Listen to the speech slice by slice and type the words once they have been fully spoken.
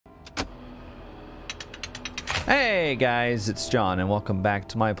Hey guys, it's John and welcome back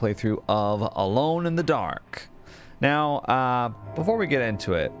to my playthrough of Alone in the Dark. Now, before we get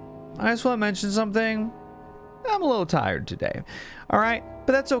into it, I just want to mention something. I'm a little tired today. Alright,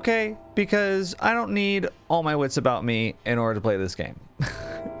 but that's okay because I don't need all my wits about me in order to play this game.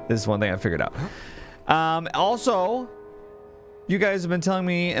 This is one thing I figured out. Also, you guys have been telling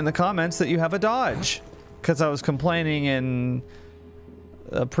me in the comments that you have a dodge because I was complaining in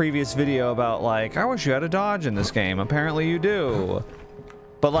a previous video about like, I wish you had a dodge in this game. Apparently you do.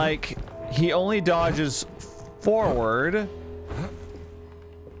 But like, he only dodges forward.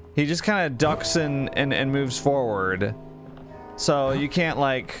 He just kind of ducks and moves forward. So you can't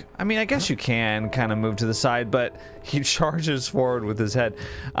like, I mean, I guess you can kind of move to the side, but he charges forward with his head.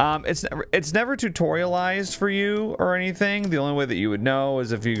 It's never tutorialized for you or anything. The only way that you would know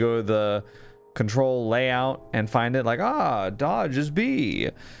is if you go to the control layout and find it like, dodge is B.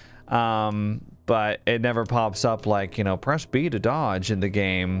 But it never pops up like, you know, press B to dodge in the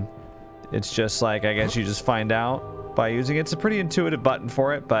game. It's just like, I guess you just find out by using it. It's a pretty intuitive button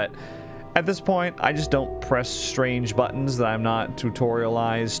for it, but at this point I just don't press strange buttons that I'm not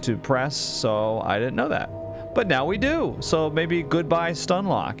tutorialized to press, so I didn't know that. But now we do, so maybe goodbye stun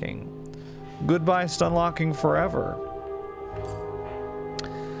locking. Goodbye stun locking forever.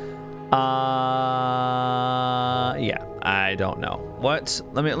 Yeah, I don't know. What?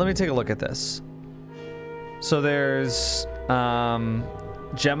 Let me take a look at this. So there's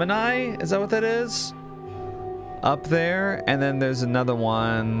Gemini, is that what that is? Up there, and then there's another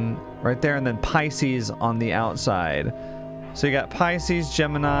one right there, and then Pisces on the outside. So you got Pisces,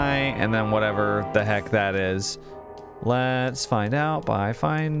 Gemini, and then whatever the heck that is. Let's find out by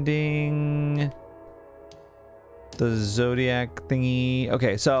finding the zodiac thingy.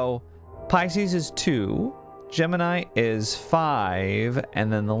 Okay, so Pisces is 2, Gemini is 5,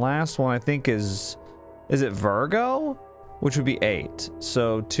 and then the last one I think is it Virgo? Which would be 8.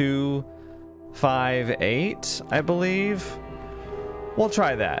 So 2, 5, 8, I believe. We'll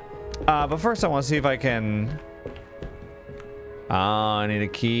try that. But first I want to see if I can... Oh, I need a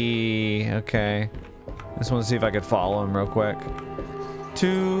key. Okay. I just want to see if I could follow him real quick.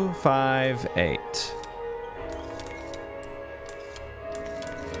 2, 5, 8.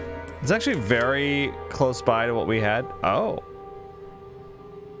 It's actually very close by to what we had. Oh.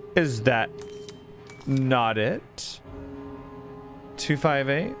 Is that not it? 2, 5,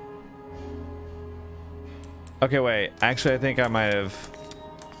 8? Okay, wait. Actually, I think I might have...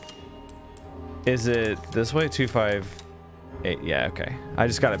 Is it this way? 2, 5, 8. Yeah, okay. I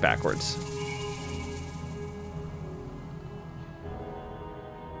just got it backwards.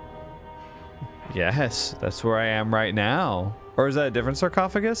 Yes, that's where I am right now. Or is that a different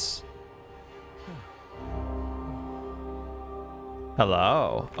sarcophagus?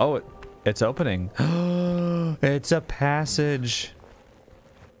 Hello. Oh, it's opening. It's a passage.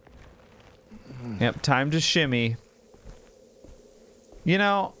 Yep, time to shimmy. You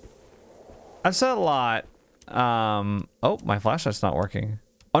know, I've said a lot. Oh, my flashlight's not working.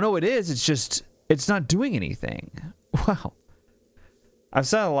 Oh no, it is. It's just, it's not doing anything. Wow. I've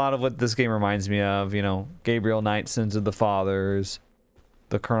said a lot of what this game reminds me of. You know, Gabriel Knight, Sins of the Fathers,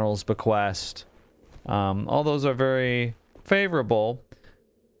 The Colonel's Bequest. All those are very favorable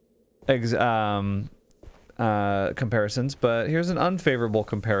comparisons, but here's an unfavorable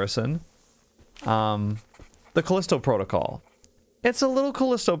comparison. The Callisto Protocol. It's a little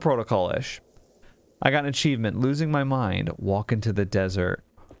Callisto Protocol-ish. I got an achievement, losing my mind, walk into the desert.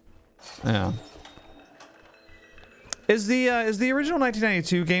 Yeah. Is the original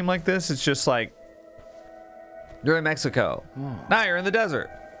 1992 game like this? It's just like, you're in Mexico. Now you're in the desert.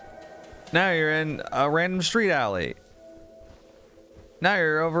 Now you're in a random street alley. Now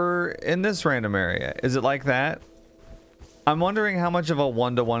you're over in this random area. Is it like that? I'm wondering how much of a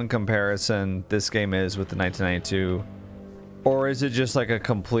one-to-one comparison this game is with the 1992. Or is it just like a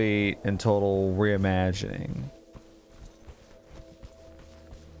complete and total reimagining?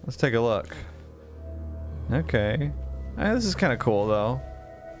 Let's take a look. Okay. This is kind of cool though.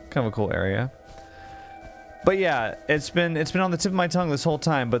 Kind of a cool area. But yeah, it's been on the tip of my tongue this whole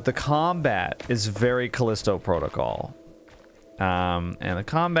time, but the combat is very Callisto Protocol. And the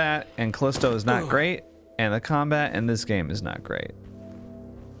combat in Callisto is not great, and the combat in this game is not great.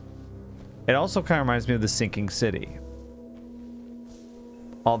 It also kind of reminds me of the Sinking City.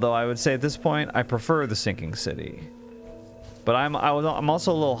 Although I would say at this point, I prefer the Sinking City. But I'm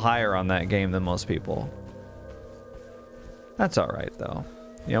also a little higher on that game than most people. That's alright though.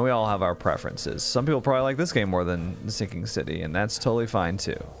 You know, we all have our preferences. Some people probably like this game more than the Sinking City, and that's totally fine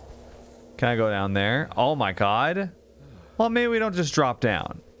too. Can I go down there? Oh my god. Well, maybe we don't just drop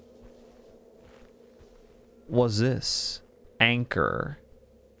down. was this? Anchor.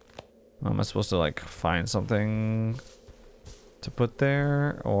 Am I supposed to like find something to put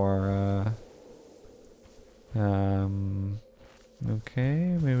there, or okay,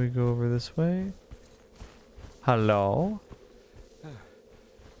 maybe go over this way. Hello?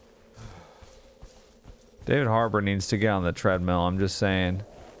 David Harbour needs to get on the treadmill, I'm just saying.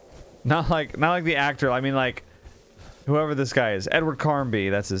 Not like the actor, I mean like whoever this guy is. Edward Carnby,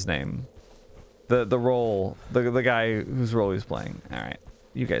 that's his name. The role, the guy whose role he's playing. Alright,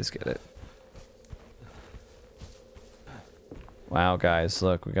 you guys get it. Wow, guys,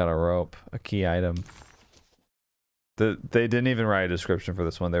 look, we got a rope, a key item. They didn't even write a description for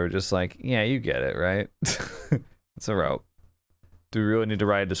this one. They were just like, yeah, you get it, right? It's a rope. Do we really need to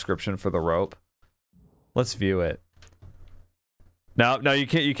write a description for the rope? Let's view it. No, you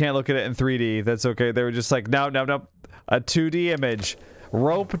can't look at it in 3D. That's okay. They were just like, no. A 2D image.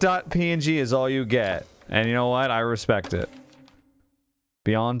 Rope.png is all you get. And you know what? I respect it.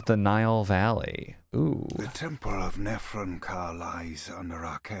 Beyond the Nile Valley. Ooh. The temple of Nephron-Ka lies under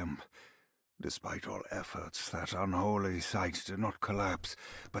our camp. Despite all efforts, that unholy site did not collapse,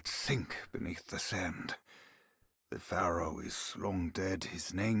 but sink beneath the sand. The pharaoh is long dead,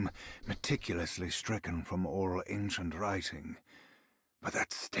 his name meticulously stricken from all ancient writing. But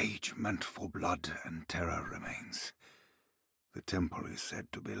that stage meant for blood and terror remains. The temple is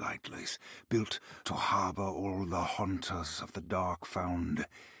said to be lightless, built to harbor all the haunters of the dark found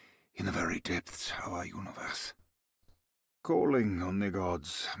in the very depths of our universe. Calling on the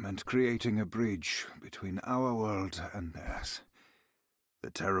gods meant creating a bridge between our world and theirs.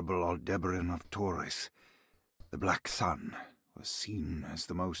 The terrible Aldebaran of Taurus, the Black Sun, was seen as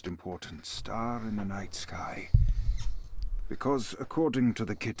the most important star in the night sky. Because, according to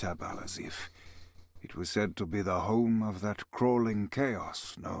the Kitab al-Azif, it was said to be the home of that crawling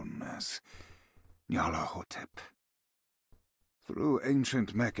chaos known as Nyarlathotep. Through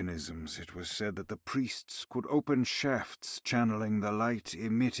ancient mechanisms, it was said that the priests could open shafts channeling the light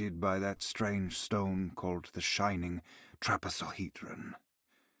emitted by that strange stone called the Shining Trapezohedron.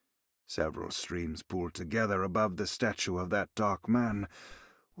 Several streams pooled together above the statue of that dark man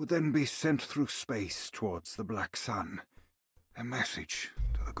would then be sent through space towards the Black Sun, a message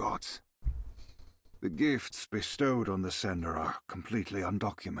to the gods. The gifts bestowed on the sender are completely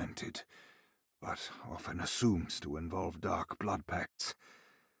undocumented, but often assumed to involve dark blood pacts,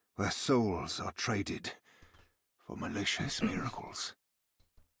 where souls are traded for malicious miracles.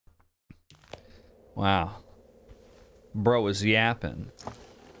 Wow. Bro is yapping.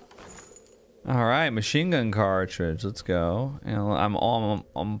 Alright, machine gun cartridge, let's go. And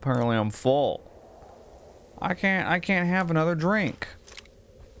apparently I'm full. I can't have another drink.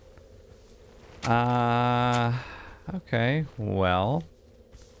 Okay, well,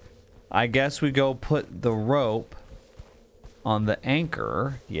 I guess we go put the rope on the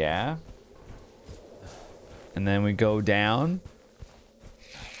anchor, yeah. And then we go down.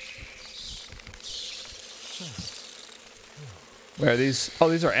 Where are these? Oh,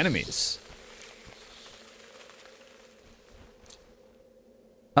 these are enemies.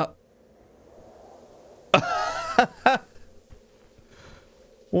 Oh.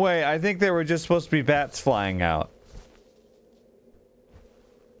 Wait, I think they were just supposed to be bats flying out.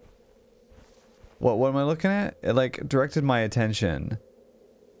 What am I looking at? It like directed my attention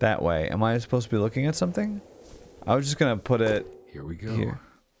that way. Am I supposed to be looking at something? I was just gonna put it here. We go. Here.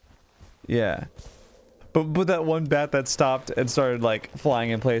 Yeah. But that one bat that stopped and started like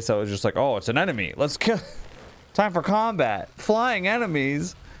flying in place, I was just like, oh, it's an enemy. Let's kill. Time for combat. Flying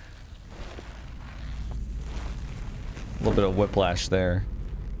enemies. A little bit of whiplash there.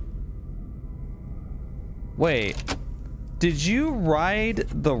 Wait. Did you ride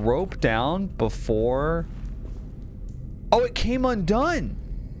the rope down before? Oh, it came undone.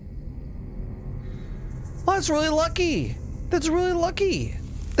 Oh, that's really lucky. That's really lucky.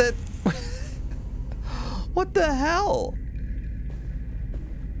 That... What the hell?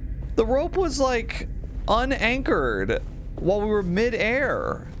 The rope was like unanchored while we were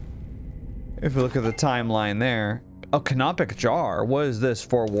mid-air. If we look at the timeline there. A canopic jar. What is this?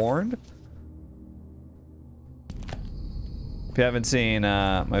 Forewarned? If you haven't seen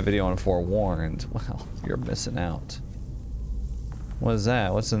my video on Forewarned, well, you're missing out. What is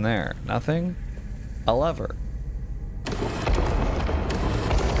that? What's in there? Nothing? A lever.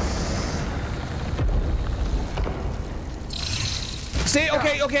 See,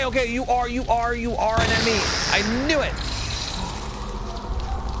 okay. You are an enemy. I knew it.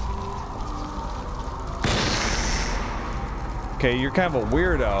 Okay, you're kind of a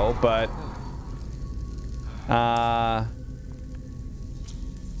weirdo, but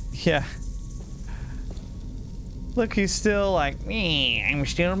yeah. Look, he's still like, me, I'm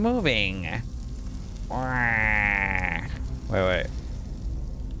still moving. Wait, wait.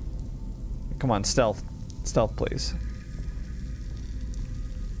 Come on, stealth. Stealth, please.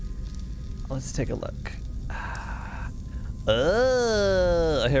 Let's take a look.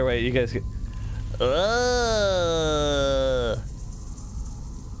 Here, wait, you guys get.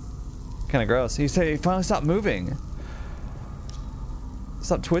 Kind of gross. He said he finally stopped moving.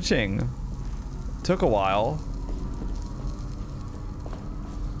 Stop twitching. Took a while.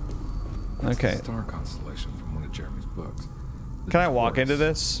 Okay. Star constellation from one of Jeremy's books. Can I walk into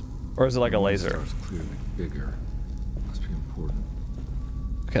this? Or is it like a laser? Star's clearly bigger. Must be important.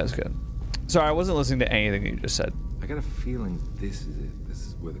 Okay, that's good. Sorry, I wasn't listening to anything you just said. I got a feeling this is it. This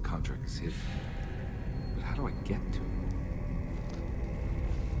is where the contract is hidden. But how do I get to it?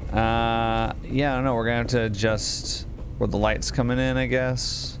 Yeah, I don't know. We're gonna have to adjust where the light's coming in, I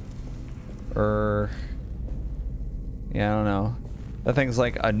guess. Or, yeah, I don't know. That thing's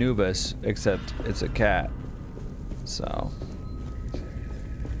like Anubis, except it's a cat. So,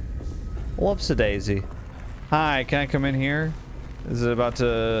 whoops-a-daisy. Hi, can I come in here? Is it about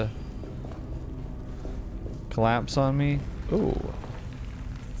to collapse on me? Ooh.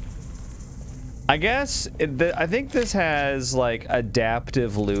 I guess I think this has like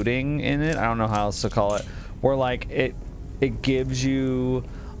adaptive looting in it. I don't know how else to call it. Where like it gives you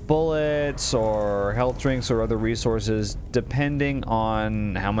bullets or health drinks or other resources depending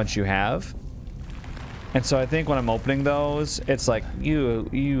on how much you have. And so I think when I'm opening those, it's like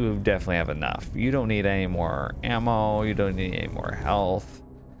you definitely have enough. You don't need any more ammo. You don't need any more health.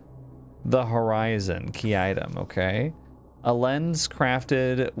 The Horizon, key item, okay. A lens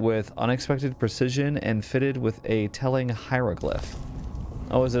crafted with unexpected precision and fitted with a telling hieroglyph.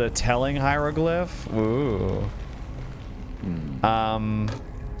 Oh, is it a telling hieroglyph? Ooh. I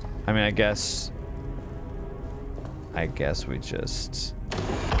mean, I guess we just.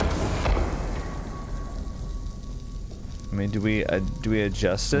 I mean, do we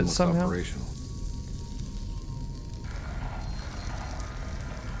adjust it Almost somehow? Operational.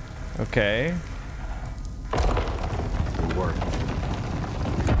 Okay. It'll work.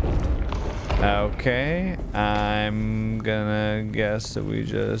 Okay. I'm gonna guess that we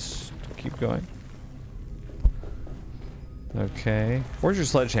just keep going. Okay. Where's your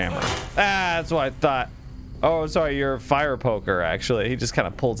sledgehammer? Ah, that's what I thought. Oh, sorry, you're a fire poker, actually. He just kind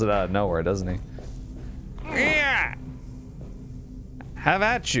of pulls it out of nowhere, doesn't he? Yeah! Have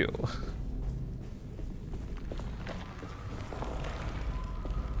at you.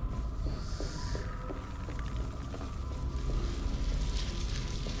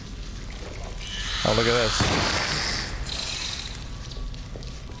 Oh, look at this.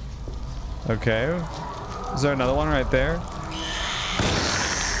 Okay. Is there another one right there?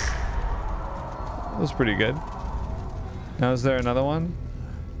 That was pretty good. Now, is there another one?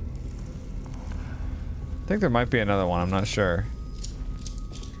 I think there might be another one. I'm not sure.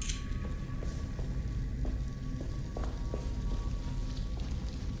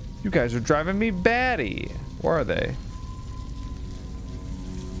 You guys are driving me batty. Where are they?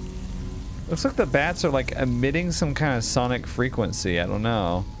 Looks like the bats are like emitting some kind of sonic frequency. I don't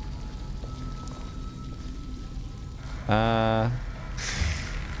know.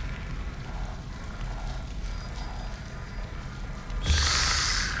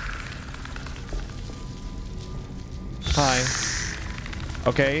 Hi.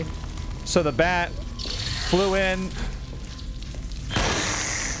 Okay. So the bat flew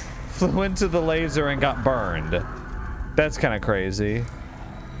into the laser and got burned. That's kind of crazy.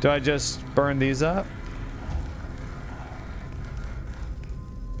 Do I just burn these up?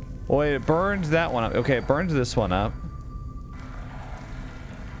 Well, wait, it burned that one up. Okay, it burned this one up.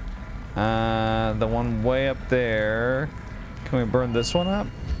 The one way up there. Can we burn this one up?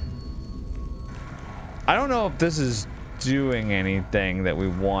 I don't know if this is doing anything that we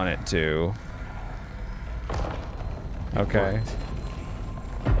want it to. Okay.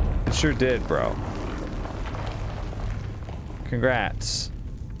 It sure did, bro. Congrats.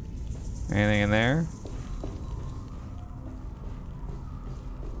 Anything in there?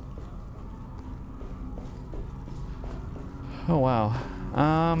 Oh, wow.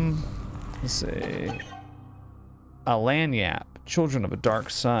 Let's see. A lanyap. Children of a Dark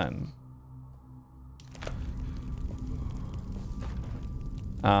Sun.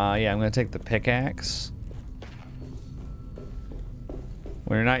 Yeah, I'm gonna take the pickaxe.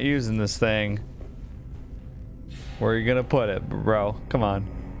 When you're not using this thing, where are you gonna put it, bro? Come on.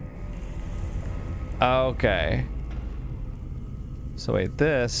 Okay. So wait,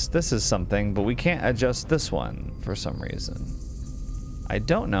 this is something, but we can't adjust this one for some reason. I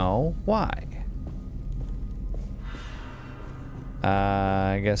don't know why.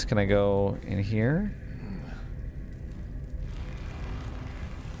 I guess, can I go in here?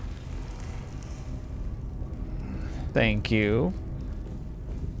 Thank you.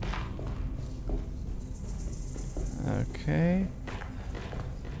 Okay.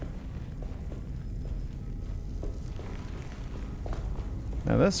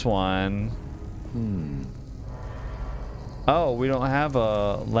 Now this one. Oh, we don't have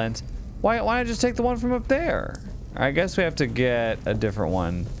a lens. Why not just take the one from up there? I guess we have to get a different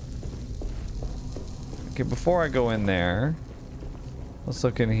one. Okay, before I go in there, let's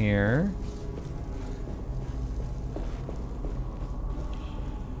look in here.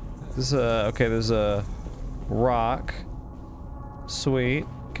 This okay, there's a rock. Sweet.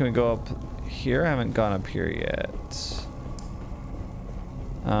 Can we go up here? I haven't gone up here yet.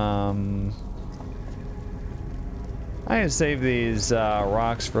 I need to save these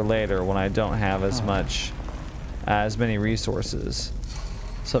rocks for later when I don't have as many resources.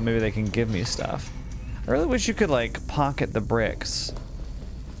 So maybe they can give me stuff. I really wish you could like pocket the bricks.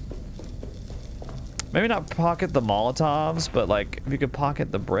 Maybe not pocket the Molotovs, but like if you could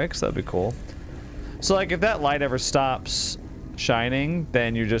pocket the bricks, that'd be cool. So like if that light ever stops shining,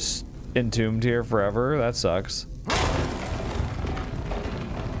 then you're just entombed here forever. That sucks.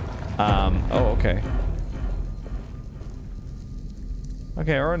 Oh, okay.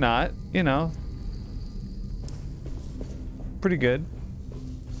 Okay, or not, you know. Pretty good.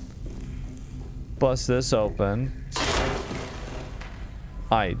 Bust this open.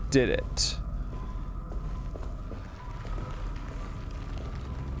 I did it.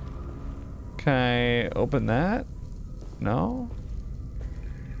 Can I open that? No?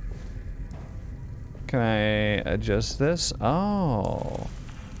 Can I adjust this? Oh.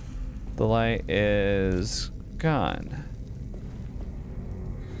 The light is gone.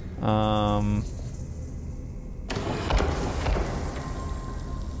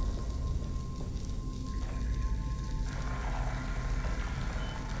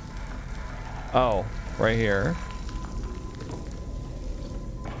 Oh, right here.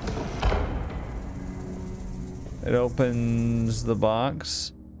 It opens the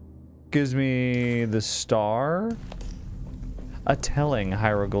box. Gives me the star. A telling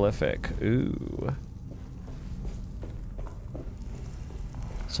hieroglyphic. Ooh.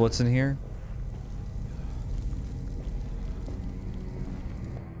 So what's in here?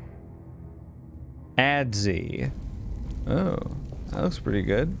 Adzi. Oh, that looks pretty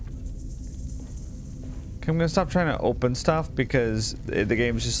good. Okay, I'm gonna stop trying to open stuff because the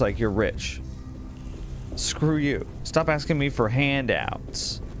game's just like, you're rich. Screw you. Stop asking me for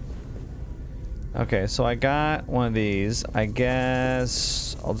handouts. Okay, so I got one of these. I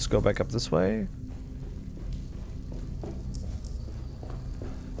guess I'll just go back up this way.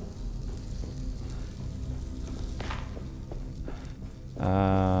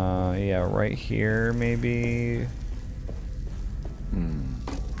 Yeah, right here, maybe.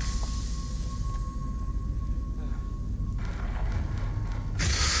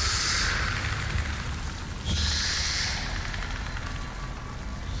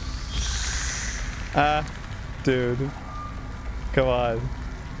 Dude. Come on.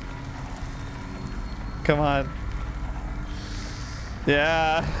 Come on.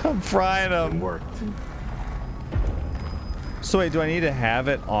 Yeah, I'm frying them. It worked. So wait, do I need to have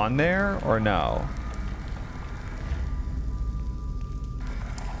it on there or no?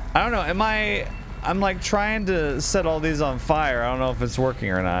 I don't know. I'm like trying to set all these on fire. I don't know if it's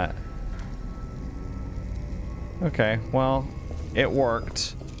working or not. Okay, well, it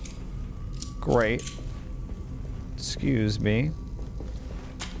worked. Great. Excuse me.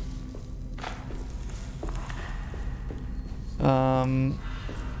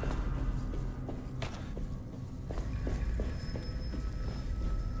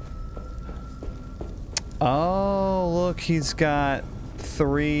 Oh, look, he's got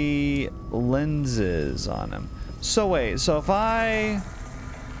 3 lenses on him. So wait, so if I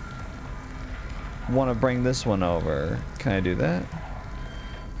want to bring this one over, can I do that?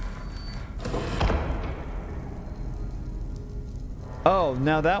 Oh,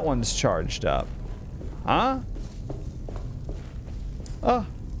 now that one's charged up. Huh? Oh.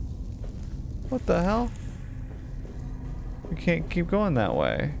 What the hell? We can't keep going that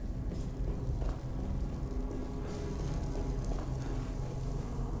way.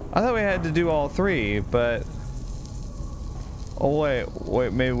 I thought we had to do all 3, but... Oh,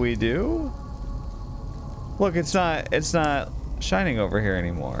 wait, maybe we do? Look, it's not shining over here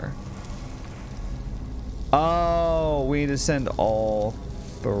anymore. Oh, we need to send all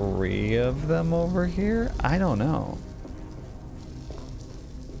 3 of them over here? I don't know.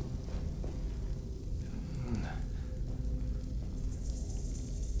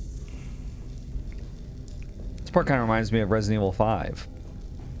 part kind of reminds me of Resident Evil 5.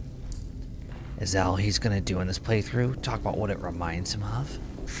 Is that all he's gonna do in this playthrough? Talk about what it reminds him of?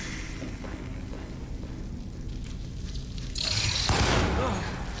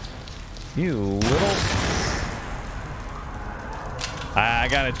 You little... I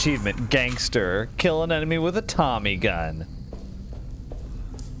got an achievement. Gangster. Kill an enemy with a Tommy gun.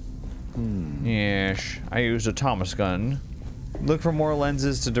 Yes, I used a Thomas gun. Look for more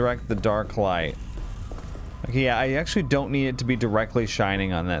lenses to direct the dark light. Okay, yeah, I actually don't need it to be directly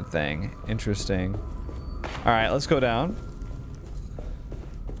shining on that thing. Interesting. Alright, let's go down.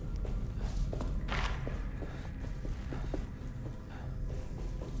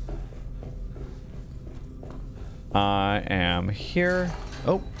 I am here.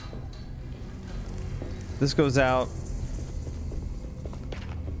 Oh. This goes out.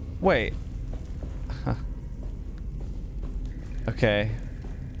 Wait. Huh. Okay.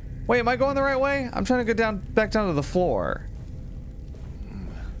 Wait, am I going the right way? I'm trying to go back down to the floor.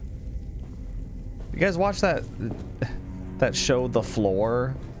 You guys watch that show, The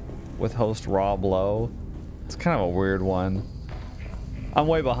Floor, with host Rob Lowe? It's kind of a weird one. I'm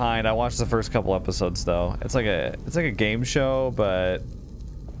way behind. I watched the first couple episodes though. It's like a game show, but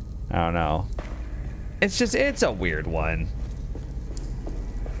I don't know. It's a weird one.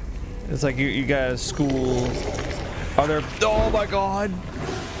 It's like you guys school. Are there? Oh my God!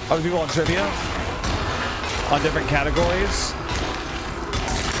 Are there people on trivia on different categories?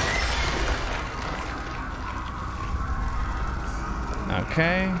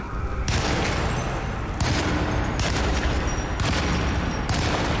 Okay.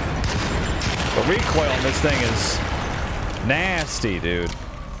 The recoil on this thing is nasty, dude.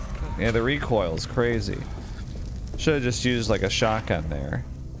 Yeah, the recoil is crazy. Should have just used like a shotgun there.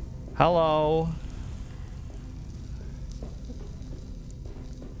 Hello.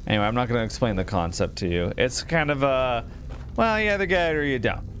 Anyway, I'm not going to explain the concept to you. It's kind of a, well, you either get it or you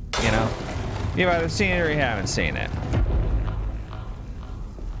don't. You know, you've either seen it or you haven't seen it.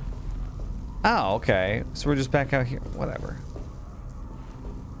 Oh, okay. So we're just back out here. Whatever.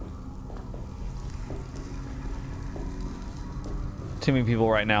 Too many people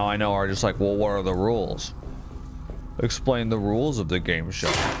right now I know are just like, well, what are the rules? Explain the rules of the game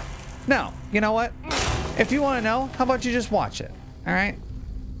show. No, you know what? If you want to know, how about you just watch it? All right?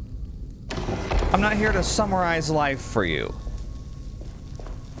 I'm not here to summarize life for you.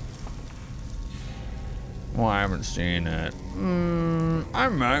 Well, I haven't seen it. I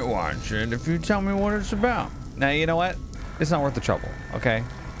might watch it if you tell me what it's about. Now, you know what? It's not worth the trouble, okay?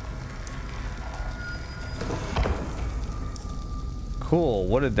 Cool.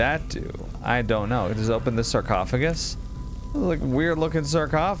 What did that do? I don't know. It just opened the sarcophagus? Like weird looking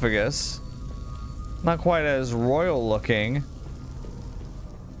sarcophagus. Not quite as royal looking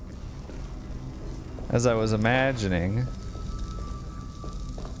as I was imagining.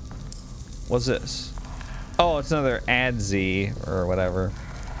 What's this? Oh, it's another ADZ or whatever.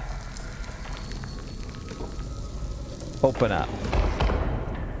 Open up.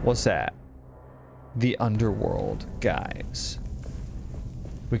 What's that? The underworld, guys.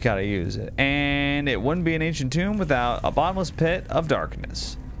 We gotta use it. And it wouldn't be an ancient tomb without a bottomless pit of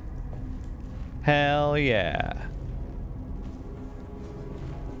darkness. Hell yeah.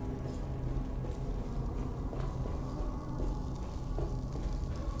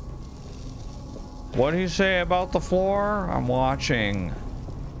 What do you say about the floor? I'm watching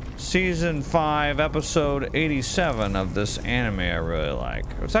season 5 episode 87 of this anime I really like.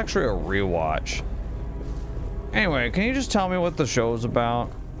 It's actually a rewatch. Anyway, can you just tell me what the show's about?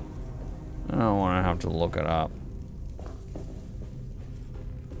 I don't want to have to look it up.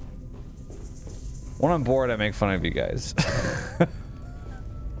 When I'm bored, I make fun of you guys.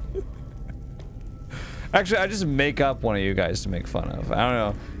 Actually, I just make up one of you guys to make fun of. I don't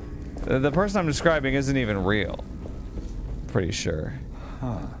know. The person I'm describing isn't even real. Pretty sure.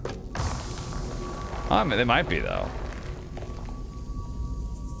 Huh. I mean, they might be, though.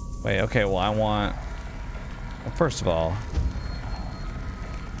 Wait, okay, well, I want... Well, first of all...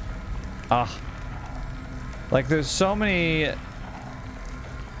 like, there's so many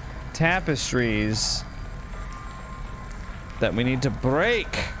tapestries that we need to break.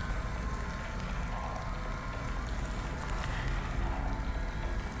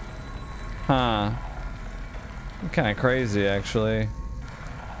 Huh. Kind of crazy, actually.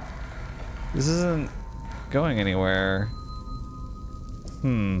 This isn't going anywhere.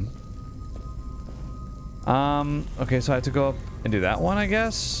 Okay, so I have to go up and do that one, I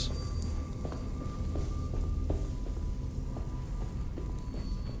guess?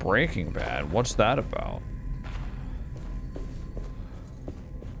 Breaking Bad, what's that about?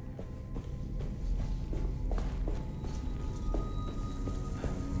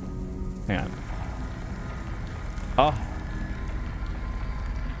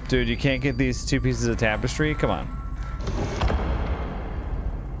 Dude, you can't get these 2 pieces of tapestry? Come on.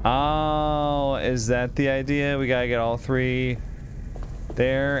 Oh, is that the idea? We gotta get all 3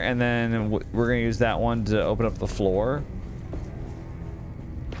 there, and then we're gonna use that one to open up the floor.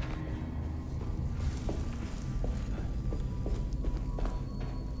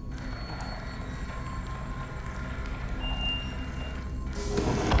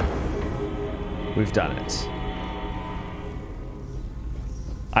 We've done it.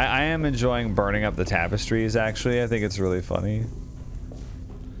 I am enjoying burning up the tapestries, actually. I think it's really funny.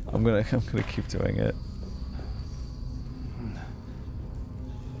 I'm gonna keep doing it.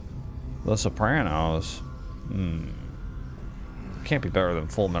 The Sopranos. Can't be better than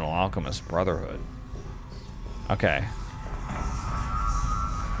Full Metal Alchemist Brotherhood. Okay.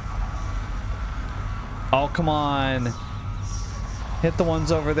 Oh, come on. Hit the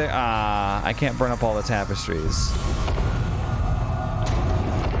ones over there. Ah, I can't burn up all the tapestries.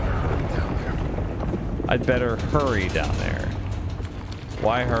 I'd better hurry down there.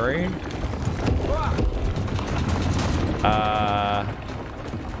 Why hurry?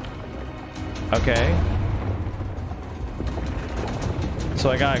 Okay. So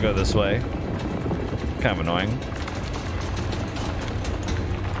I gotta go this way. Kind of annoying.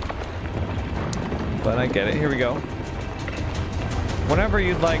 But I get it. Here we go. Whenever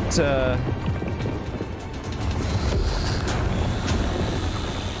you'd like to...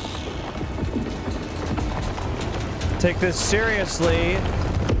 take this seriously.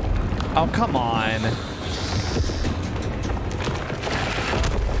 Oh, come on.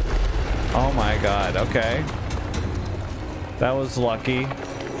 Oh my god, okay. That was lucky.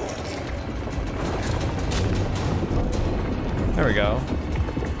 There we go.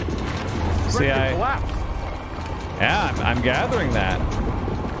 See, yeah, I'm gathering that.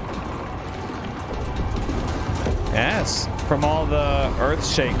 Yes, from all the earth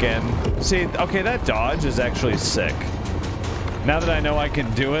shaking. See, okay, that dodge is actually sick. Now that I know I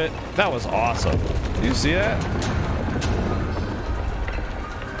can do it, that was awesome. Do you see that?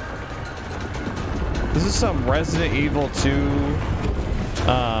 This is some Resident Evil 2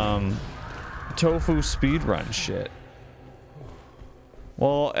 tofu speedrun shit.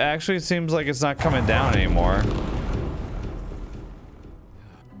 Well, actually it seems like it's not coming down anymore.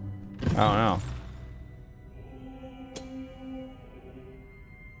 I don't know.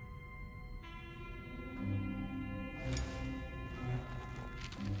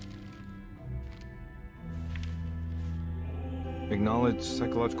 Acknowledge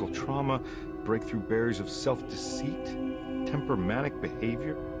psychological trauma, breakthrough barriers of self-deceit, temperamental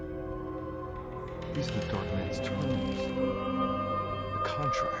behavior. These are the Dark Man's terms. The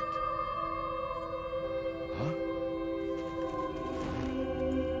contract. Huh?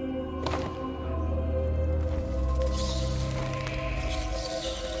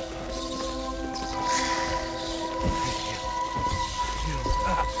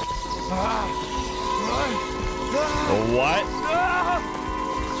 What?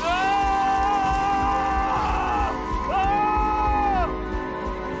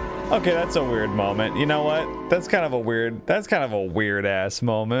 Okay, that's a weird moment. You know what? That's kind of a weird ass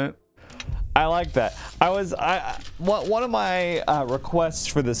moment. I like that. One of my requests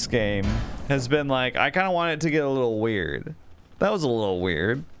for this game has been like, I kind of want it to get a little weird. That was a little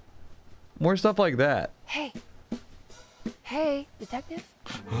weird. More stuff like that. Hey. Hey, detective?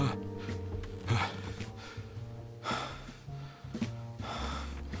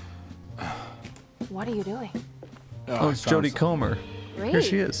 What are you doing? Oh, it's Jodie Comer. Great. Here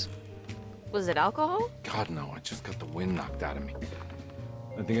she is. Was it alcohol? God, no, I just got the wind knocked out of me.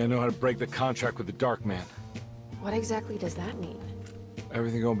 I think I know how to break the contract with the Dark Man. What exactly does that mean?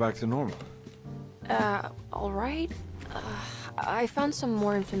 Everything going back to normal. All right. I found some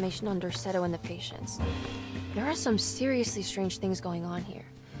more information on Dorsetto and the patients. There are some seriously strange things going on here.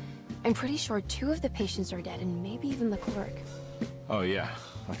 I'm pretty sure 2 of the patients are dead, and maybe even the clerk. Oh, yeah.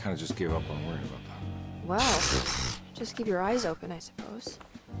 I kind of just gave up on worrying about that. Well, just keep your eyes open, I suppose.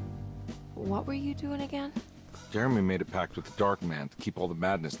 What were you doing again? Jeremy made a pact with the Dark Man to keep all the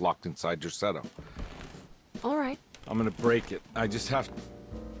madness locked inside Dorsetto. All right. I'm gonna break it. I just have to...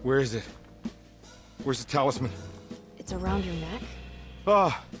 Where is it? Where's the talisman? It's around your neck?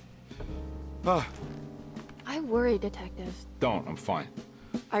 Ah! Ah! I worry, Detective. Don't. I'm fine.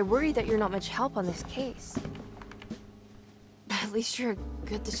 I worry that you're not much help on this case. At least you're a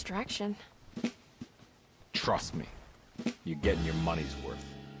good distraction. Trust me. You're getting your money's worth.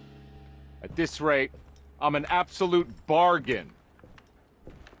 At this rate, I'm an absolute bargain.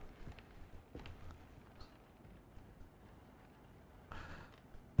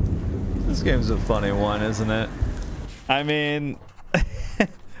 This game's a funny one, isn't it? I mean,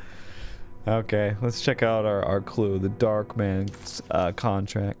 Okay, let's check out our clue, the Dark Man's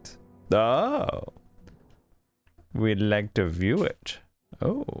contract. Oh. We'd like to view it.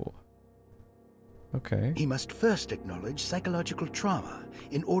 Oh. Okay. He must first acknowledge psychological trauma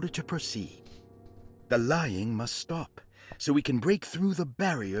in order to proceed. The lying must stop, so we can break through the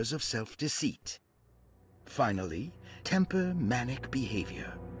barriers of self-deceit. Finally, temper manic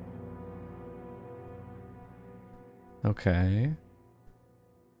behavior. Okay.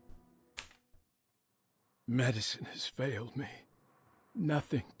 Medicine has failed me.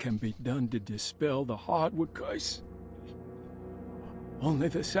 Nothing can be done to dispel the hardwood curse. Only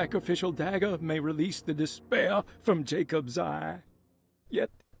the sacrificial dagger may release the despair from Jacob's eye. Yet,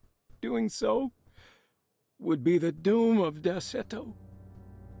 doing so would be the doom of Derceto.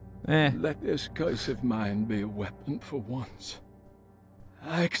 Let this curse of mine be a weapon for once.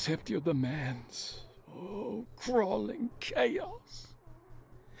 I accept your demands. Oh, crawling chaos.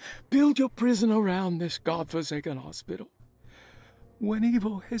 Build your prison around this godforsaken hospital. When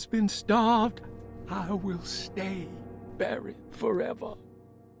evil has been starved, I will stay buried forever.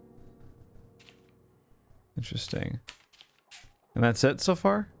 Interesting. And that's it so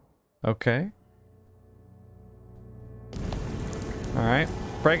far? Okay. Alright.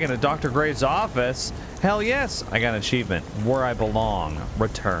 Break into Dr. Gray's office. Hell yes! I got an achievement. Where I belong.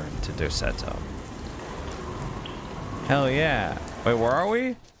 Return to Derceto. Hell yeah. Wait, where are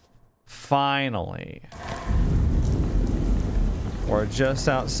we? Finally. We're just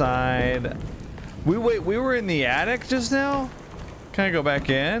outside. We were in the attic just now? Can I go back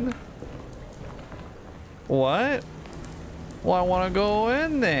in? What? Well, I want to go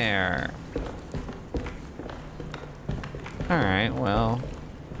in there. Alright, well.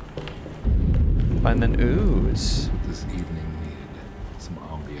 Find an ooze. This evening needed some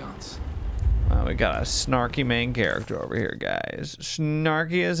ambiance. Well, we got a snarky main character over here, guys.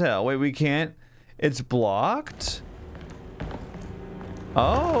 Snarky as hell. Wait, we can't. It's blocked?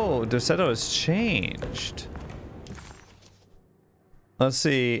 Oh, Derceto has changed. Let's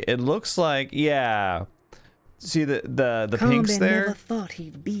see. It looks like, yeah. See the pinks there? Never thought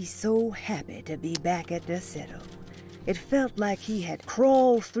he'd be so happy to be back at Derceto. It felt like he had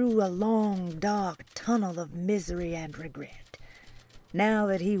crawled through a long, dark tunnel of misery and regret. Now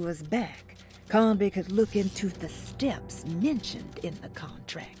that he was back, Conby could look into the steps mentioned in the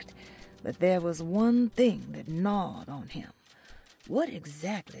contract. But there was one thing that gnawed on him. What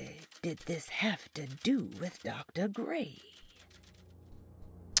exactly did this have to do with Dr. Gray?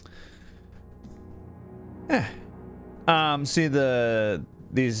 See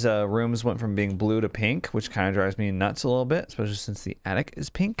these rooms went from being blue to pink, which kind of drives me nuts a little bit, especially since the attic is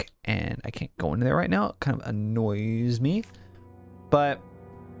pink and I can't go into there right now. It kind of annoys me. But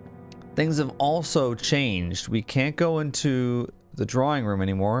things have also changed. We can't go into the drawing room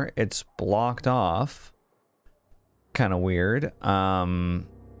anymore. It's blocked off. Kind of weird. Yeah,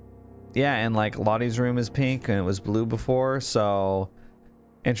 and like Lottie's room is pink and it was blue before, so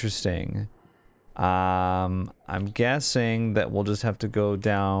interesting. I'm guessing that we'll just have to go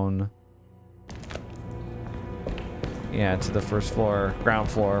down, yeah, to the first floor,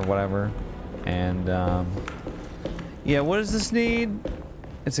 ground floor, whatever. And yeah, what does this need?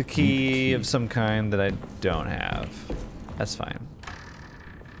 It's a key of some kind that I don't have. That's fine.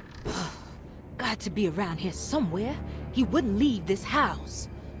 Got to be around here somewhere. He wouldn't leave this house.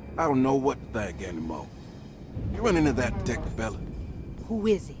 I don't know what to think anymore. You run into that detective fella? Who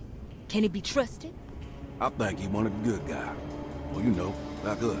is he? Can he be trusted? I think he one of the good guys. Well, you know,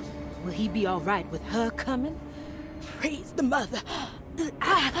 like us. Will he be all right with her coming? Praise the mother.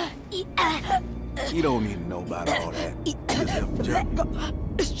 You don't need to know about all that.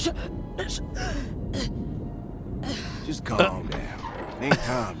 Just calm down. Ain't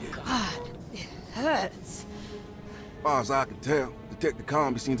time yet. God, it hurts. As far as I can tell, Detective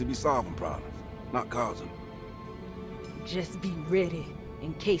Conby seems to be solving problems, not causing them. Just be ready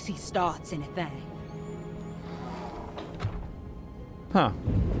in case he starts anything. Huh.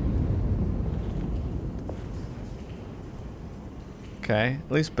 Okay,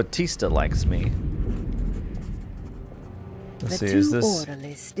 at least Batista likes me. Let's see, is this...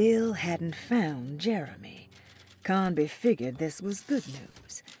 orderlies still hadn't found Jeremy. Conby figured this was good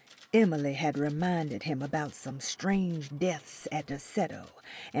news. Emily had reminded him about some strange deaths at Derceto,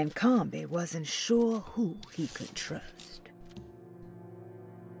 and Conby wasn't sure who he could trust.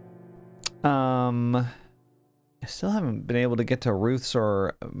 I still haven't been able to get to Ruth's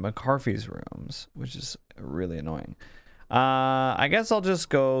or McCarthy's rooms, which is really annoying. I guess I'll just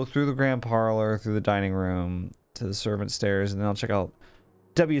go through the grand parlor, through the dining room, to the servant stairs, and then I'll check out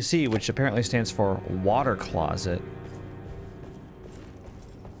WC, which apparently stands for water closet.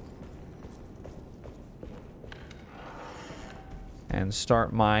 and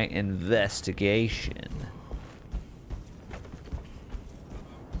start my investigation.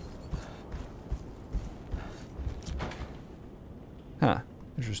 Huh.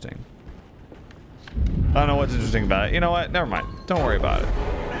 Interesting. I don't know what's interesting about it. You know what? Never mind. Don't worry about it.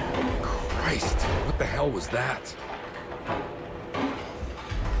 Christ, what the hell was that?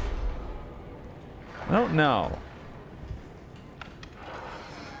 I don't know.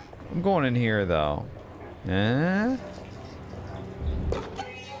 I'm going in here, though. Eh?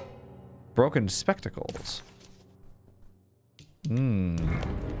 Broken spectacles.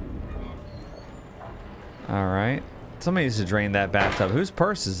 Alright. Somebody needs to drain that bathtub. Whose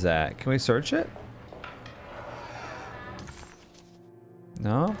purse is that? Can we search it?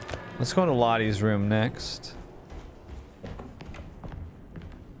 No? Let's go to Lottie's room next.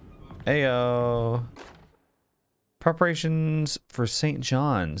 Ayo. Preparations for St.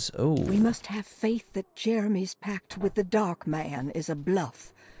 John's. Oh. We must have faith that Jeremy's pact with the Dark Man is a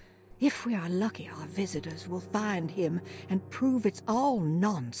bluff. If we are lucky, our visitors will find him and prove it's all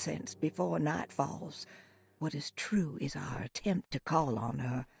nonsense before night falls. What is true is our attempt to call on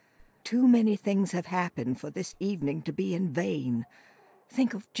her. Too many things have happened for this evening to be in vain.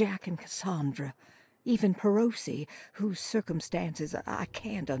 Think of Jack and Cassandra, even Perosi, whose circumstances I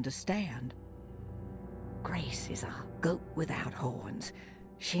can't understand. Grace is a goat without horns.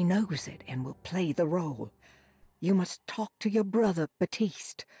 She knows it and will play the role. You must talk to your brother,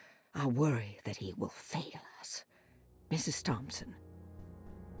 Baptiste. I worry that he will fail us. Mrs. Thompson.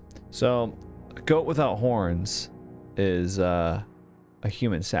 So, a goat without horns is a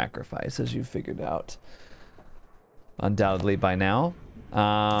human sacrifice, as you figured out undoubtedly by now.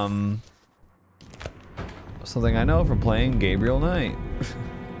 Something I know from playing Gabriel Knight.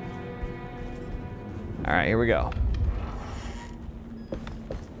 Alright, here we go.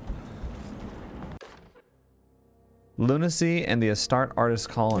 Lunacy and the Astarte Artist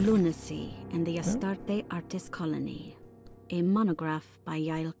Colony. Lunacy and the Astarte Artist Colony. A monograph by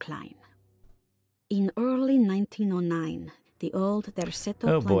Yael Klein. In early 1909, the old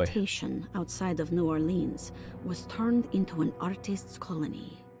Derceto plantation outside of New Orleans was turned into an artist's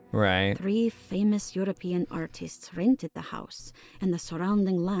colony. Right. 3 famous European artists rented the house and the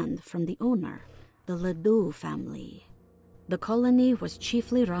surrounding land from the owner, the Ledoux family. The colony was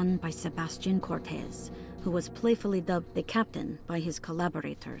chiefly run by Sebastian Cortez, who was playfully dubbed the captain by his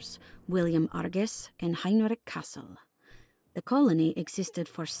collaborators, William Arges and Heinrich Kassel. The colony existed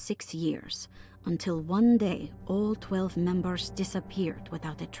for 6 years, until one day all 12 members disappeared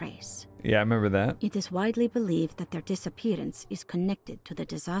without a trace. Yeah, I remember that. It is widely believed that their disappearance is connected to the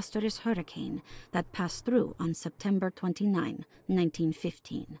disastrous hurricane that passed through on September 29,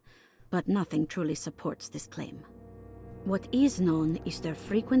 1915, but nothing truly supports this claim. What is known is their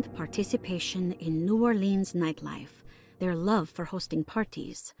frequent participation in New Orleans nightlife, their love for hosting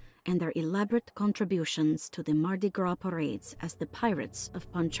parties, and their elaborate contributions to the Mardi Gras parades as the Pirates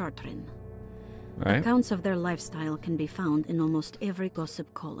of Pontchartrain. Right. Accounts of their lifestyle can be found in almost every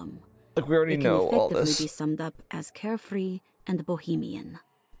gossip column. Look, we already know all this. It can effectively be summed up as carefree and bohemian.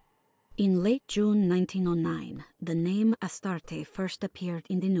 In late June 1909, the name Astarte first appeared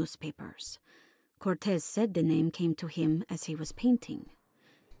in the newspapers. Cortez said the name came to him as he was painting.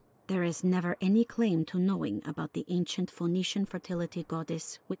 There is never any claim to knowing about the ancient Phoenician fertility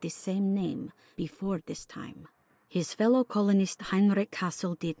goddess with the same name before this time. His fellow colonist Heinrich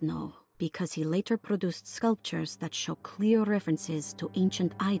Kassel did know, because he later produced sculptures that show clear references to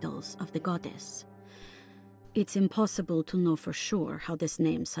ancient idols of the goddess. It's impossible to know for sure how this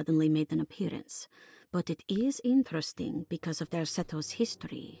name suddenly made an appearance, but it is interesting because of Derceto's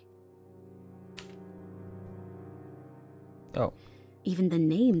history. Oh. Even the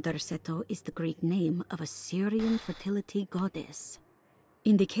name Derceto is the Greek name of a Syrian fertility goddess.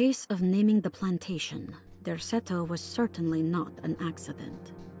 In the case of naming the plantation, Derceto was certainly not an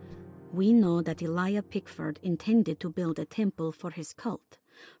accident. We know that Elijah Pickford intended to build a temple for his cult,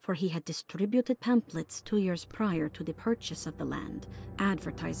 for he had distributed pamphlets 2 years prior to the purchase of the land,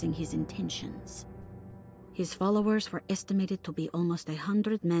 advertising his intentions. His followers were estimated to be almost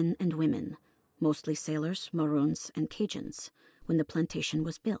 100 men and women, mostly sailors, Maroons, and Cajuns, when the plantation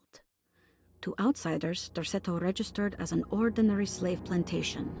was built. To outsiders, Derceto registered as an ordinary slave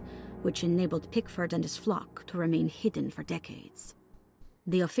plantation, which enabled Pickford and his flock to remain hidden for decades.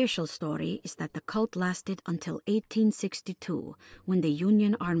 The official story is that the cult lasted until 1862, when the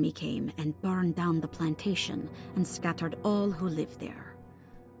Union Army came and burned down the plantation and scattered all who lived there.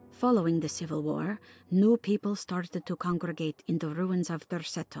 Following the Civil War, new people started to congregate in the ruins of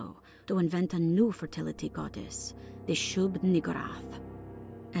Derceto to invent a new fertility goddess, the Shub Niggurath.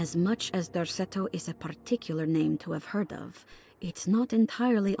 As much as Derceto is a particular name to have heard of, it's not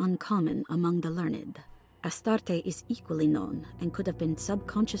entirely uncommon among the learned. Astarte is equally known and could have been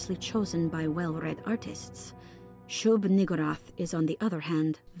subconsciously chosen by well-read artists. Shub-Niggurath is, on the other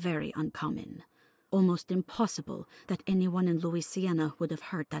hand, very uncommon. Almost impossible that anyone in Louisiana would have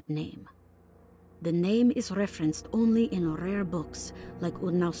heard that name. The name is referenced only in rare books like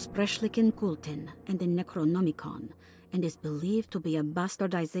Unaussprechlichen Kulten and the Necronomicon, and is believed to be a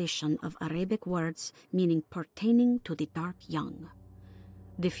bastardization of Arabic words meaning pertaining to the dark young.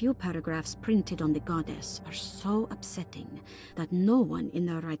 The few paragraphs printed on the goddess are so upsetting that no one in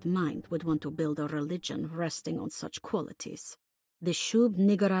their right mind would want to build a religion resting on such qualities. The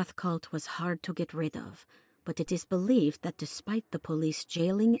Shub-Niggurath cult was hard to get rid of, but it is believed that despite the police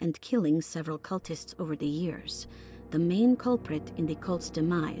jailing and killing several cultists over the years, the main culprit in the cult's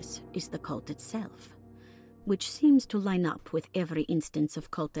demise is the cult itself, which seems to line up with every instance of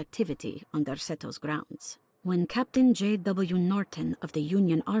cult activity on Derceto's grounds. When Captain J.W. Norton of the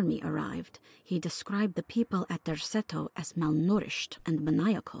Union Army arrived, he described the people at Derceto as malnourished and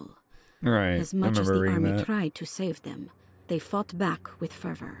maniacal. Right. As much as the army tried to save them, they fought back with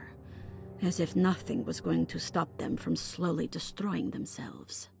fervor, as if nothing was going to stop them from slowly destroying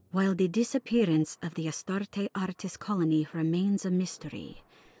themselves. While the disappearance of the Astarte artist colony remains a mystery,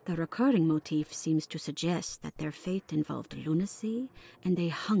 the recurring motif seems to suggest that their fate involved lunacy and a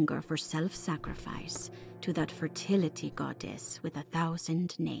hunger for self-sacrifice to that fertility goddess with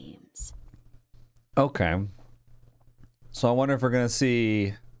 1,000 names. Okay. So I wonder if we're going to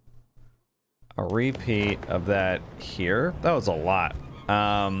see a repeat of that here. That was a lot.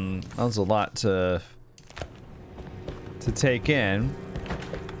 That was a lot to take in.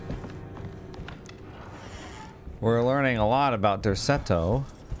 We're learning a lot about Derceto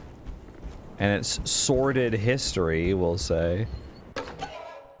and its sordid history, we'll say.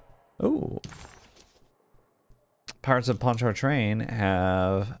 Ooh. Pirates of Pontchartrain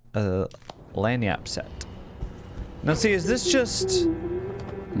have a lanyap set. Now see, is this just...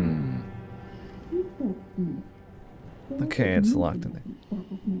 Okay, it's locked in there.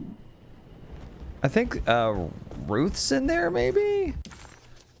 I think Ruth's in there, maybe?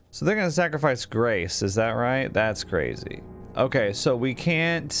 So they're gonna sacrifice Grace, is that right? That's crazy. Okay, so we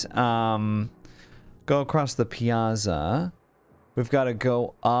can't go across the piazza. We've got to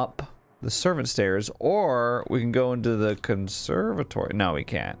go up the servant stairs, or we can go into the conservatory. No, we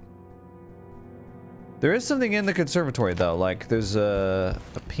can't. There is something in the conservatory, though. Like, there's a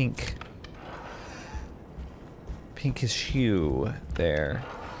pinkish hue there.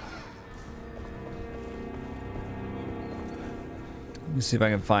 Let me see if I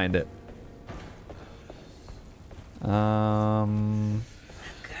can find it. What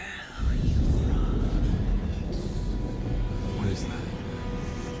is that?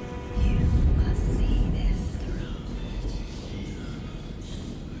 You must see this through.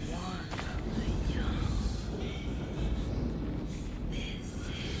 One of the young. This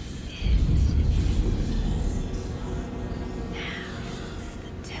is it. Now's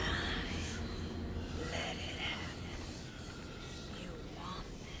the time. Let it happen. You want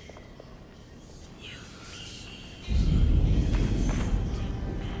this. You need it.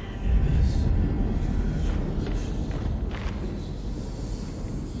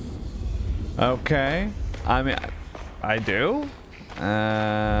 Okay. I mean, I do?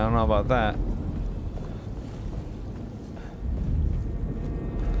 I don't know about that.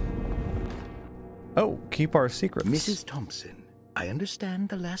 Oh, keep our secrets. Mrs. Thompson, I understand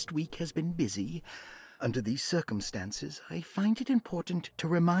the last week has been busy. Under these circumstances, I find it important to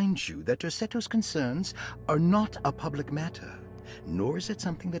remind you that Derceto's concerns are not a public matter, nor is it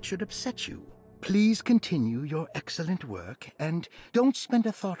something that should upset you. Please continue your excellent work, and don't spend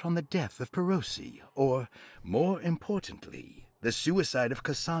a thought on the death of Perosi, or, more importantly, the suicide of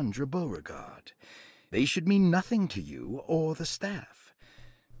Cassandra Beauregard. They should mean nothing to you or the staff.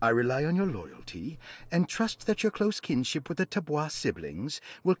 I rely on your loyalty, and trust that your close kinship with the Tabois siblings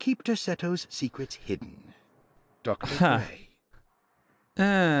will keep Derceto's secrets hidden. Dr. Gray.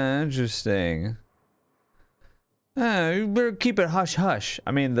 Interesting. You better keep it hush-hush.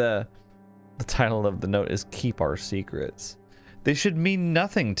 I mean, the title of the note is Keep Our Secrets. They should mean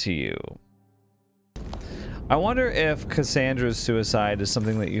nothing to you. I wonder if Cassandra's suicide is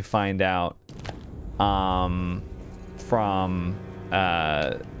something that you find out from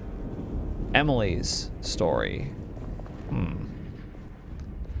Emily's story. I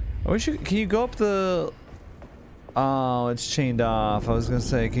wish you... Can you go up the... Oh, it's chained off. I was gonna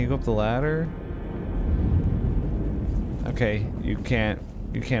say, can you go up the ladder? Okay, you can't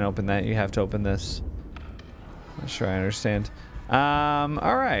open that. You have to open this. Not sure I understand.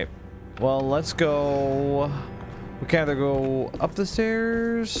 All right. Well, let's go. We can either go up the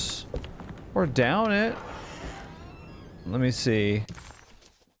stairs or down it. Let me see.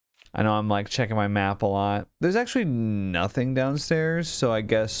 I know I'm like checking my map a lot. There's actually nothing downstairs, so I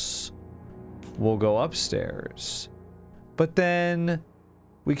guess we'll go upstairs. But then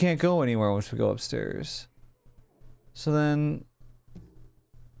we can't go anywhere once we go upstairs. So then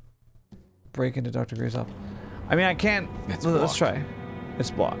break into Dr. Gray's office. I mean, I can't. Let's try.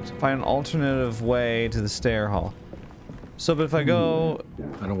 It's blocked. Find an alternative way to the stair hall. So, but if I go...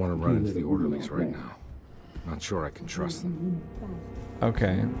 I don't want to run into the orderlies right now. Not sure I can trust them.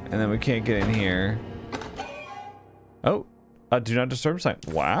 Okay, and then we can't get in here. Oh, a do not disturb sign.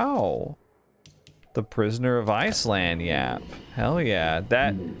 Wow. The Prisoner of Iceland yap. Hell yeah.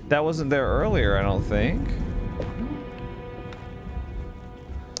 That wasn't there earlier, I don't think.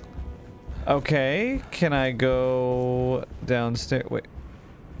 Okay, can I go downstairs? Wait.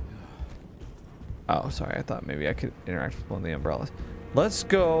 Oh, sorry. I thought maybe I could interact with one of the umbrellas. Let's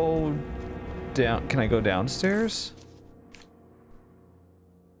go down. Can I go downstairs?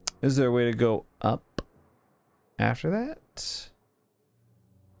 Is there a way to go up after that?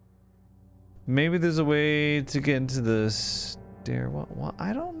 Maybe there's a way to get into the stairwell. Well,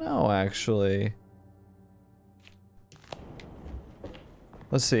 I don't know, actually.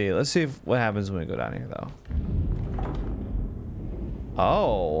 Let's see. Let's see what happens when we go down here, though.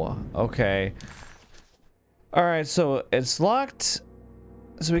 Oh, okay. All right, so it's locked.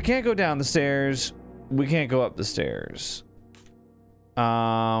 So we can't go down the stairs. We can't go up the stairs.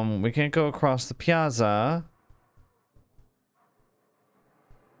 We can't go across the piazza.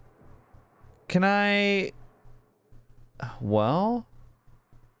 Can I... Well...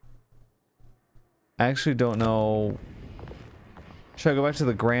 I actually don't know... Should I go back to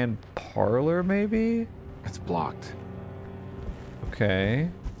the grand parlor, maybe? It's blocked. Okay.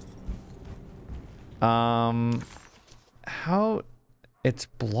 How... It's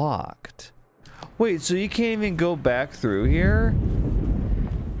blocked. Wait, so you can't even go back through here?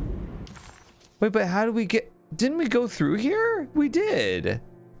 Wait, but how do we get... Didn't we go through here? We did.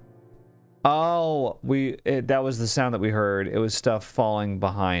 Oh, that was the sound that we heard. It was stuff falling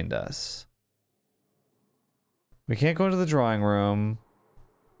behind us. We can't go into the drawing room.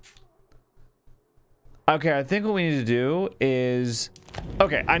 Okay, I think what we need to do is...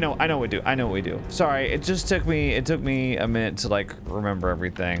 Okay, I know what we do. I know what we do. Sorry, it took me a minute to like remember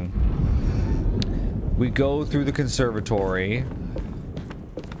everything. We go through the conservatory.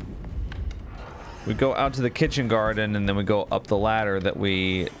 We go out to the kitchen garden, and then we go up the ladder that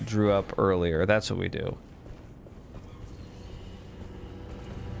we drew up earlier. That's what we do.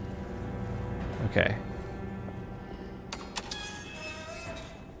 Okay.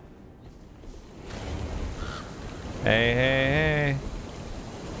 Hey, hey, hey.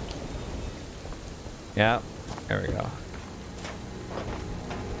 Yeah, there we go.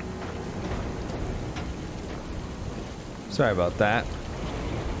 Sorry about that.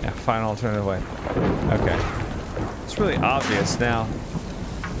 Yeah, find an alternative way. Okay. It's really obvious now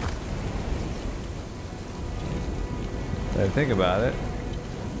that I think about it.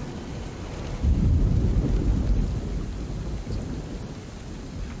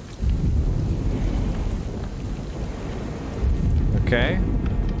 Okay.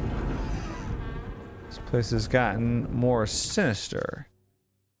 This place has gotten more sinister.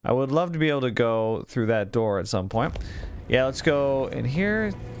 I would love to be able to go through that door at some point. Yeah, let's go in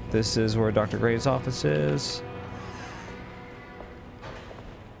here. This is where Dr. Gray's office is.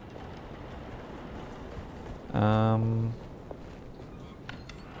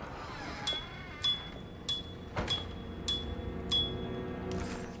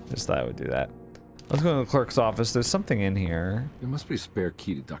 Just thought I would do that. Let's go to the clerk's office. There's something in here. There must be a spare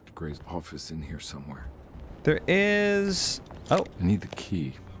key to Dr. Gray's office in here somewhere. There is... Oh. I need the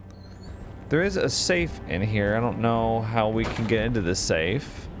key. There is a safe in here. I don't know how we can get into the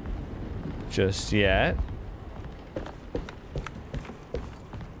safe just yet.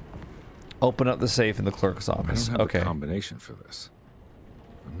 Open up the safe in the clerk's office. I don't have okay. a combination for this.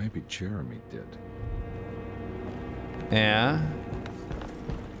 Or maybe Jeremy did. Yeah.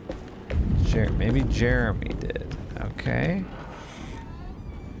 Maybe Jeremy did. Okay.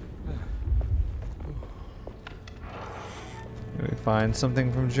 Did we find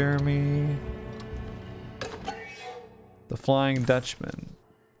something from Jeremy? The Flying Dutchman.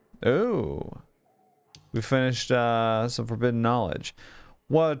 Oh. We finished some forbidden knowledge.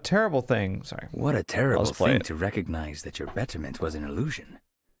 What a terrible thing. Sorry. What a terrible thing to recognize that your betterment was an illusion.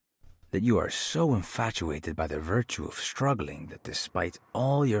 That you are so infatuated by the virtue of struggling that despite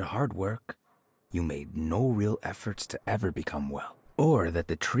all your hard work, you made no real efforts to ever become well. Or that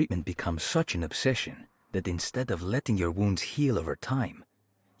the treatment becomes such an obsession that instead of letting your wounds heal over time,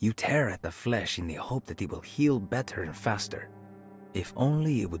 you tear at the flesh in the hope that it will heal better and faster. If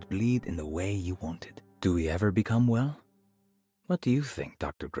only it would bleed in the way you wanted. Do we ever become well? What do you think,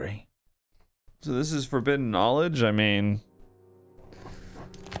 Dr. Gray? So this is forbidden knowledge? I mean...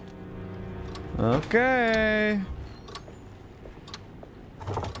 Okay.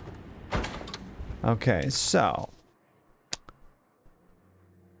 Okay, so...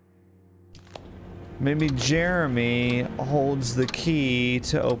 maybe Jeremy holds the key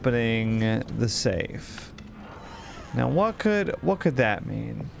to opening the safe. Now, what could that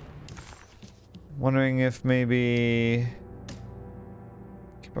mean? Wondering if maybe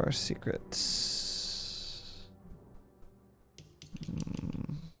keep our secrets.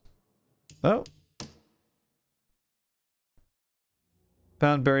 Oh.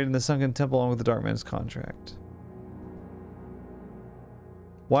 Found buried in the sunken temple along with the Dark Man's contract.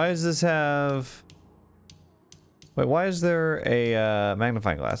 Why does this have... wait, why is there a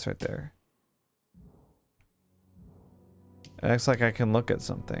magnifying glass right there? It acts like I can look at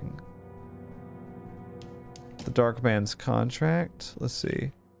something. The Dark Man's contract? Let's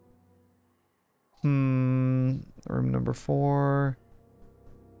see. Room number 4.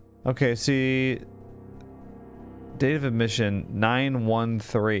 Okay, see... date of admission,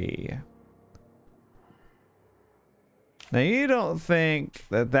 913. Now, you don't think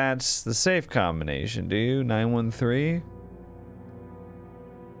that that's the safe combination, do you? 913?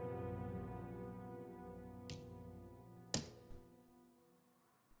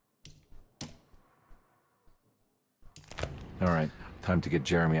 All right, time to get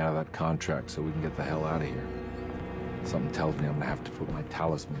Jeremy out of that contract so we can get the hell out of here. Something tells me I'm gonna have to put my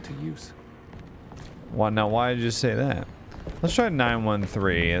talisman to use. Now, why did you say that? Let's try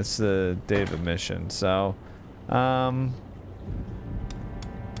 913. It's the date of admission. So, 9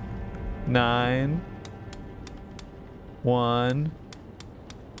 1.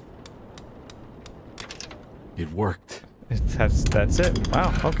 It worked. That's it.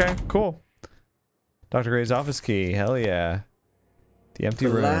 Wow. Okay. Cool. Dr. Gray's office key. Hell yeah. The empty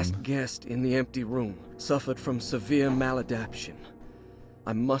room. The last guest in the empty room suffered from severe maladaptation.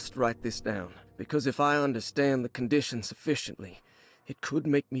 I must write this down, because if I understand the condition sufficiently, it could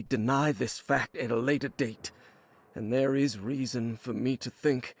make me deny this fact at a later date. And there is reason for me to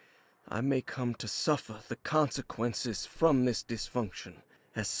think I may come to suffer the consequences from this dysfunction,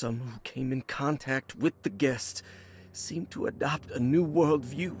 as some who came in contact with the guest seemed to adopt a new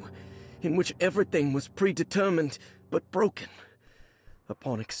worldview in which everything was predetermined but broken.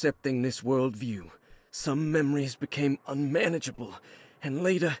 Upon accepting this worldview, some memories became unmanageable and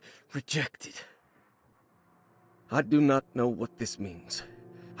later rejected. I do not know what this means.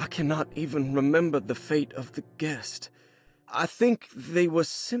 I cannot even remember the fate of the guest. I think they were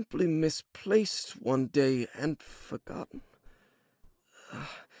simply misplaced one day and forgotten.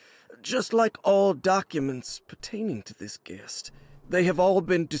 Just like all documents pertaining to this guest, they have all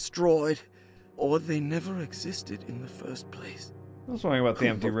been destroyed, or they never existed in the first place. I was wondering about the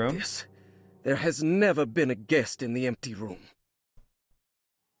empty room. This? There has never been a guest in the empty room.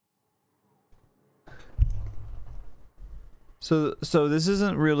 So this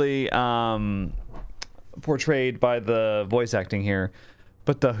isn't really portrayed by the voice acting here,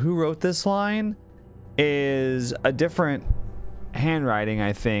 but the who wrote this line is a different handwriting,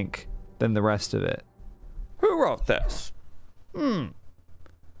 I think, than the rest of it. Who wrote this? I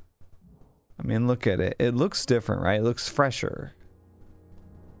mean, look at it. It looks different, right? It looks fresher.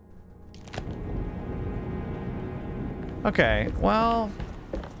 Okay, well,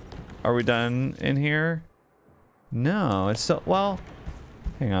 are we done in here? No, it's still, well,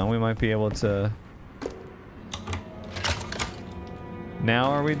 hang on, we might be able to.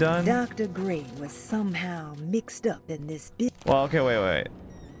 Now are we done? Dr. Gray was somehow mixed up in this bit. Well, okay, wait.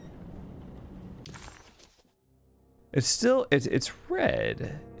 It's still, it's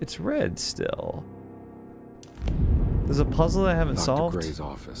red. It's red still. There's a puzzle that I haven't solved. Dr. Gray's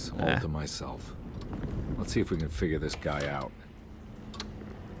office, all to myself. Let's see if we can figure this guy out.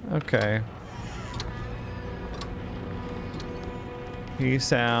 Okay. He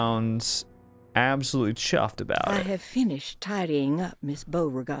sounds absolutely chuffed about I it. have finished tidying up Miss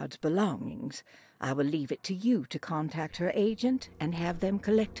Beauregard's belongings. I will leave it to you to contact her agent and have them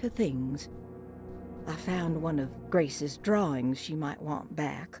collect her things. I found one of Grace's drawings she might want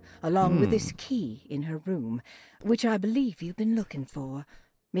back, along with this key in her room, which I believe you've been looking for,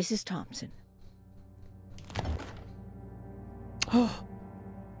 Mrs. Thompson. Oh,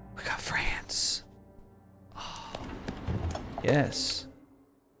 we got France. Oh, yes.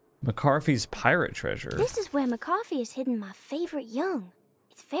 McCarthy's pirate treasure. This is where McCarthy has hidden my favorite young.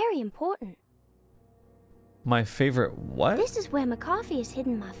 It's very important. My favorite what? This is where McCarthy has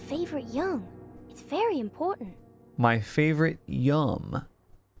hidden my favorite young. It's very important. My favorite yum.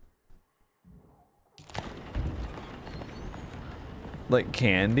 Like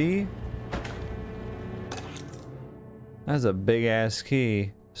candy? That's a big ass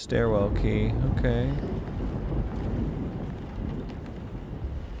key. Stairwell key. Okay.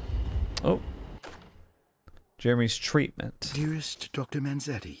 Oh. Jeremy's treatment. Dearest Dr.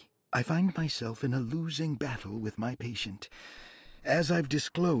 Manzetti, I find myself in a losing battle with my patient. As I've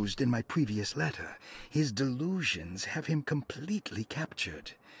disclosed in my previous letter, his delusions have him completely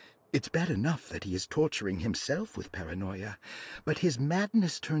captured. It's bad enough that he is torturing himself with paranoia, but his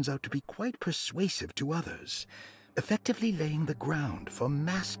madness turns out to be quite persuasive to others, effectively laying the ground for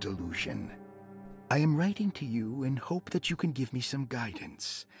mass delusion. I am writing to you in hope that you can give me some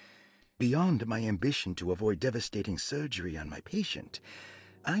guidance. Beyond my ambition to avoid devastating surgery on my patient,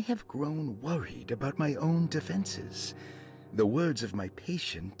 I have grown worried about my own defenses. The words of my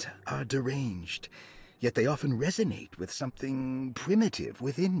patient are deranged, yet they often resonate with something primitive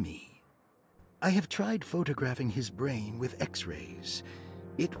within me. I have tried photographing his brain with X-rays.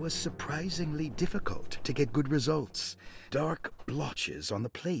 It was surprisingly difficult to get good results. Dark blotches on the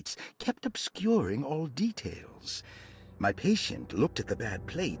plates kept obscuring all details. My patient looked at the bad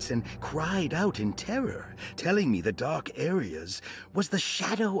plates and cried out in terror, telling me the dark areas was the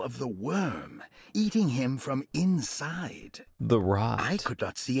shadow of the worm, eating him from inside. The rot. I could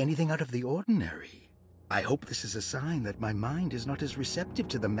not see anything out of the ordinary. I hope this is a sign that my mind is not as receptive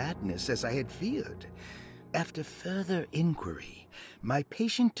to the madness as I had feared. After further inquiry, my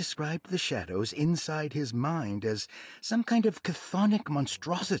patient described the shadows inside his mind as some kind of chthonic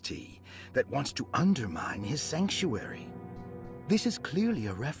monstrosity that wants to undermine his sanctuary. This is clearly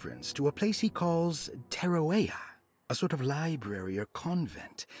a reference to a place he calls Teroea, a sort of library or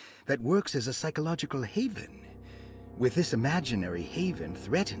convent that works as a psychological haven. With this imaginary haven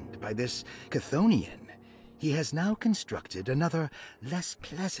threatened by this Chthonian, he has now constructed another, less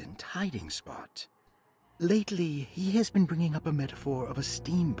pleasant hiding spot. Lately, he has been bringing up a metaphor of a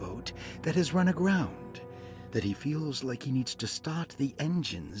steamboat that has run aground, that he feels like he needs to start the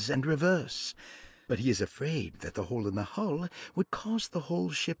engines and reverse, but he is afraid that the hole in the hull would cause the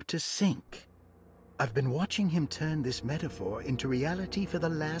whole ship to sink. I've been watching him turn this metaphor into reality for the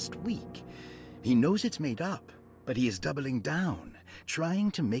last week. He knows it's made up, but he is doubling down,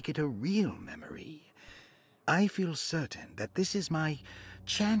 trying to make it a real memory. I feel certain that this is my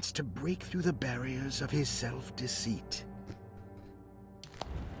chance to break through the barriers of his self-deceit.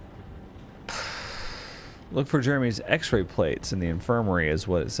 Look for Jeremy's x-ray plates in the infirmary is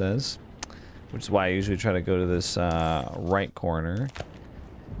what it says. Which is why I usually try to go to this right corner.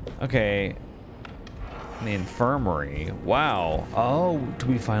 Okay. The infirmary. Wow. Oh, do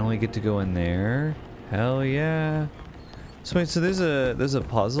we finally get to go in there? Hell yeah. So wait, so there's a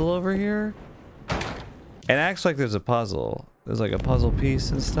puzzle over here? It acts like there's a puzzle. There's like a puzzle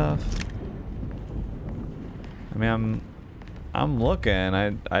piece and stuff. I mean, I'm looking.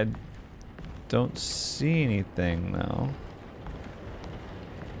 I don't see anything though.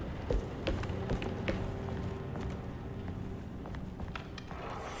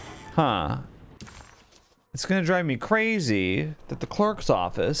 Huh. It's gonna drive me crazy that the clerk's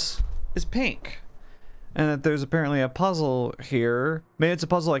office is pink. And that there's apparently a puzzle here. Maybe it's a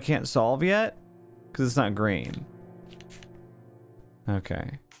puzzle I can't solve yet, because it's not green.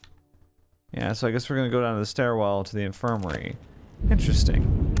 Okay. Yeah, so I guess we're gonna go down to the stairwell to the infirmary. Interesting.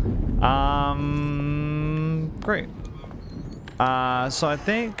 Great. So I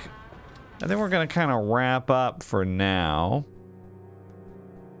think we're gonna kind of wrap up for now.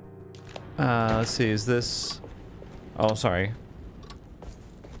 Let's see, is this... Oh, sorry.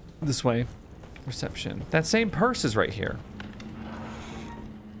 This way. Reception. That same purse is right here.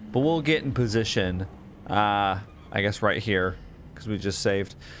 But we'll get in position, I guess right here, because we just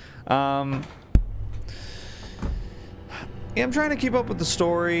saved. Yeah, I'm trying to keep up with the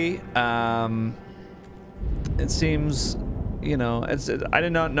story. It seems, you know, I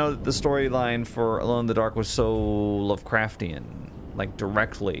did not know that the storyline for Alone in the Dark was so Lovecraftian, like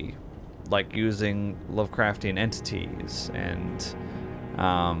directly, like using Lovecraftian entities and,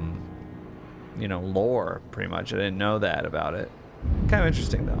 you know, lore, pretty much. I didn't know that about it. Kind of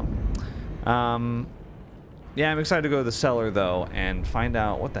interesting, though. Yeah, I'm excited to go to the cellar, though, and find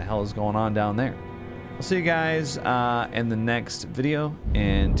out what the hell is going on down there. I'll see you guys in the next video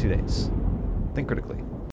in 2 days. Think critically.